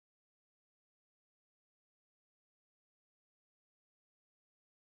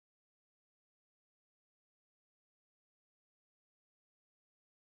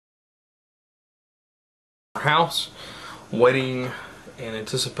our house, waiting and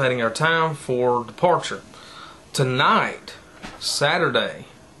anticipating our time for departure. Tonight, Saturday,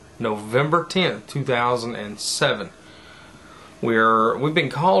 November 10th, 2007, we've been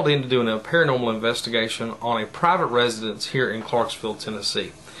called in to do a paranormal investigation on a private residence here in Clarksville,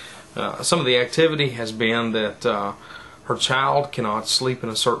 Tennessee. Some of the activity has been that her child cannot sleep in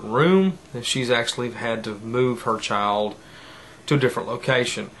a certain room, and she's actually had to move her child to a different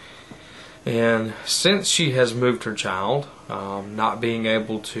location. And since she has moved her child, not being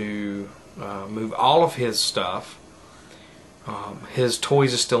able to move all of his stuff, his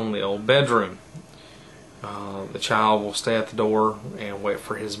toys are still in the old bedroom. The child will stay at the door and wait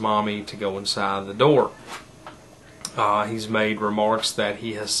for his mommy to go inside the door. He's made remarks that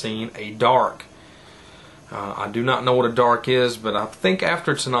he has seen a dark. I do not know what a dark is, but I think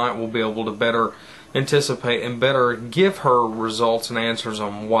after tonight we'll be able to better anticipate and better give her results and answers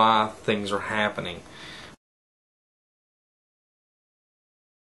on why things are happening.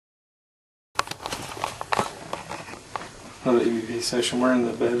 Another EVP session. We're in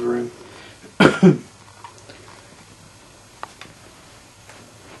the bedroom.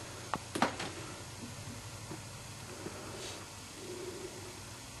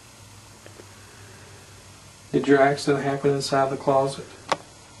 Did your accident happen inside the closet?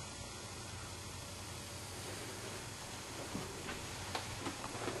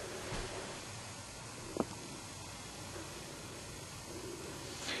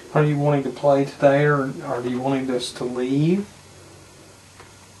 Are you wanting to play today, or are you wanting us to leave?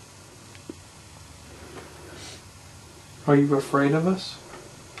 Are you afraid of us?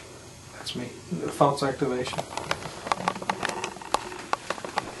 That's me. False activation.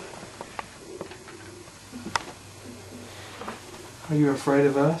 Are you afraid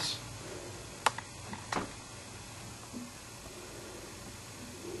of us?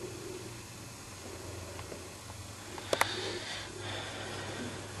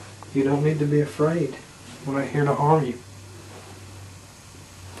 You don't need to be afraid. We're not here to harm you.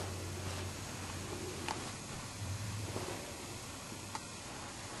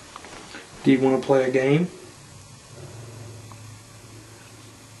 Do you want to play a game?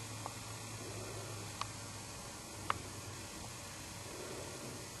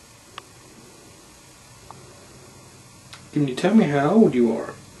 Can you tell me how old you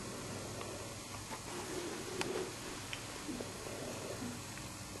are?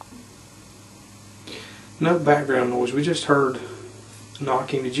 No background noise. We just heard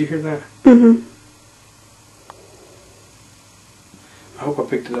knocking. Did you hear that? Mm-hmm. I hope I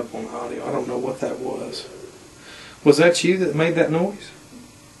picked it up on audio. I don't know what that was. Was that you that made that noise?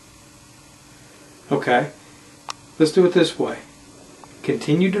 Okay. Let's do it this way.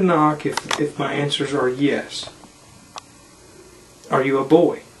 Continue to knock if my answers are yes. Are you a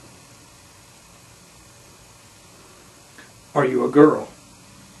boy? Are you a girl?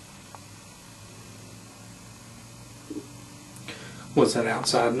 Was that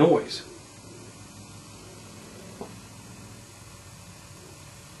outside noise?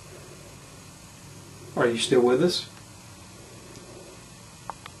 Are you still with us?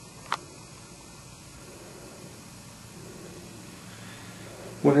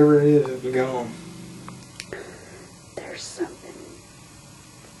 Whatever it is, it's gone. There's something.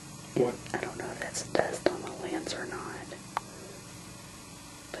 What? I don't know if that's dust on the lens or not.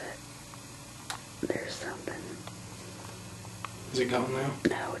 But there's something. Is it gone now?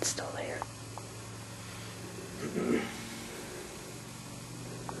 No, it's still there.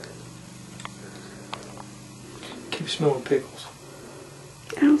 Keep smelling pickles.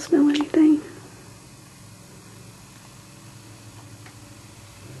 I don't smell anything.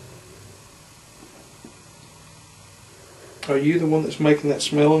 Are you the one that's making that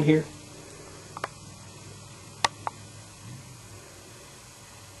smell in here?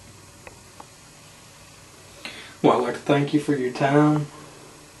 Well, I'd like to thank you for your time.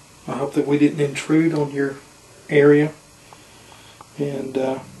 I hope that we didn't intrude on your area. And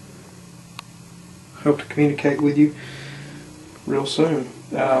hope to communicate with you real soon.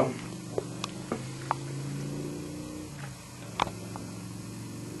 No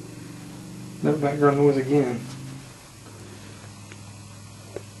background noise again.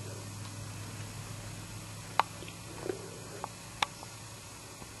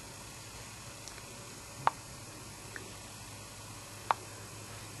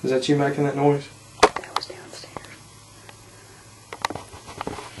 Is that you making that noise? That was downstairs.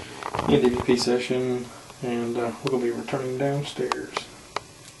 NDVP session, and we're going to be returning downstairs.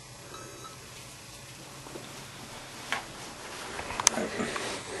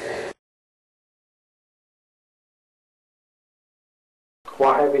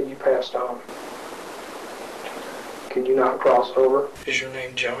 Why haven't you passed on? Can you not cross over? Is your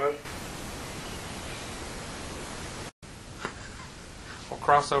name John? Or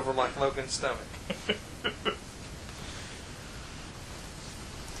cross over like Logan's stomach.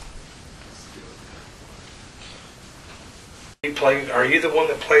 Are you the one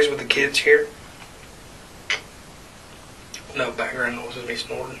that plays with the kids here? No background noise of me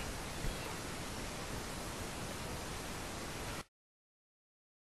snorting.